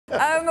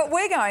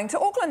We're going to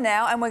Auckland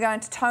now, and we're going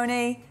to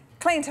Tony,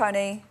 Clean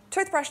Tony,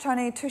 Toothbrush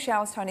Tony, Two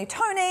Showers Tony.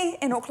 Tony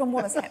in Auckland,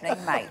 what is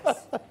happening, mate?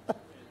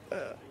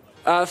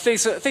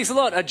 Thanks a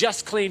lot,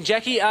 Just Clean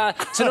Jackie.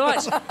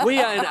 Tonight we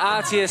are in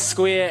Aotea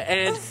Square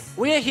and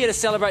we are here to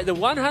celebrate the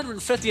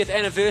 150th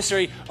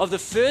anniversary of the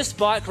first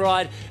bike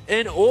ride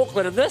in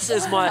Auckland. And this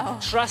is my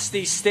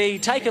trusty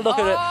steed. Take a look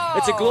at it.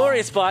 It's a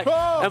glorious bike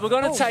and we're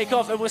going to take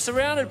off and we're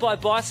surrounded by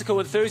bicycle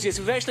enthusiasts.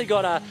 We've actually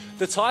got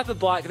the type of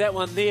bike, that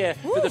one there,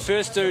 that the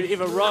first dude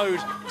ever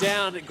rode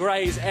down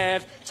Grays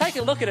Ave. Take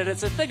a look at it.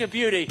 It's a thing of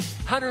beauty.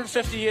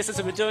 150 years since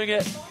I've been doing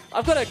it.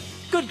 I've got a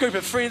good group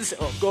of friends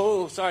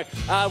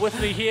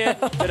with me here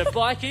that are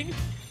biking,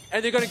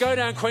 and they're going to go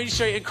down Queen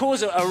Street and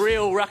cause a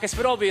real ruckus,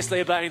 but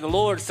obviously obeying the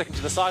law and sticking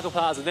to the cycle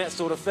paths and that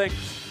sort of thing.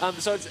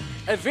 So it's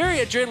a very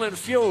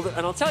adrenaline-fueled,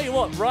 and I'll tell you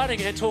what,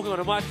 riding and talking on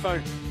a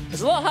microphone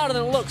is a lot harder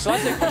than it looks, so I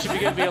think you should be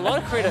giving me a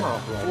lot of credit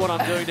for what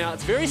I'm doing now.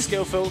 It's very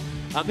skillful.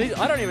 I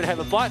don't even have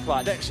a bike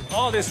light.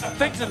 Oh, there's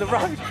things in the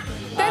road.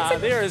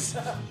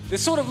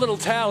 There's sort of little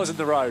towers in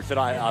the road that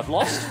I've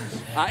lost.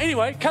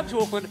 Anyway, come to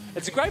Auckland.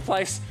 It's a great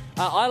place.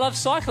 I love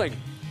cycling.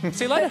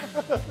 See you later.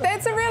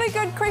 That's a really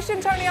good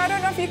question, Tony. I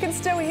don't know if you can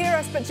still hear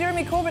us, but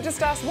Jeremy Corbett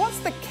just asked, what's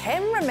the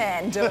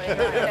cameraman doing right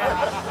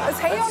now? Is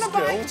he on a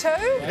bike too?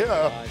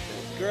 Yeah.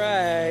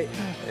 Great.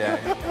 Yeah.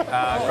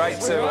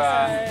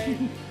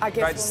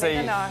 Great to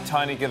see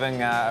Tony giving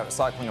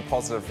cycling a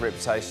positive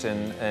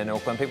reputation in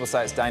Auckland. People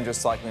say it's dangerous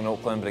cycling in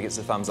Auckland, but it gets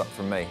a thumbs up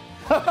from me.